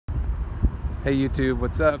Hey YouTube,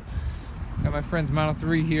 what's up? Got my friend's Model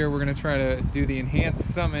 3 here. We're gonna try to do the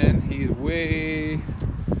enhanced summon. He's way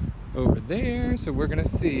over there, so we're gonna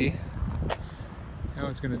see how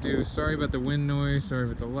it's gonna do. Sorry about the wind noise, sorry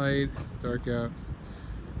about the light, it's dark out.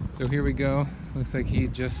 So here we go. Looks like he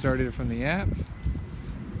just started it from the app.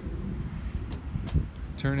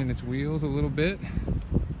 Turning its wheels a little bit.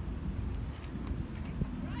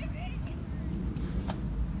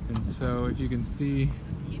 And so if you can see,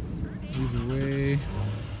 he's way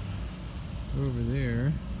over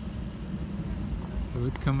there. So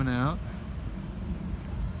it's coming out.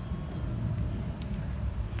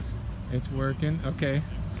 It's working. Okay.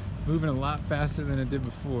 Moving a lot faster than it did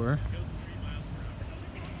before.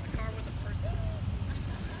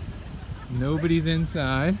 Nobody's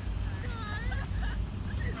inside.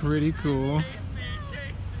 Pretty cool.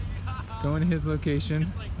 Going to his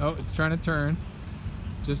location. Oh, it's trying to turn.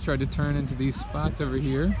 Just tried to turn into these spots over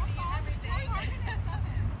here.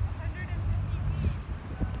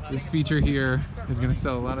 This feature here is going to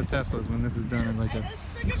sell a lot of Teslas when this is done in like a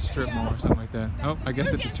strip mall or something like that. Oh, I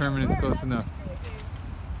guess it determined it's close enough.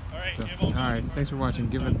 So, alright, thanks for watching.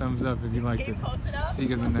 Give it a thumbs up if you liked it. See you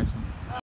guys in the next one.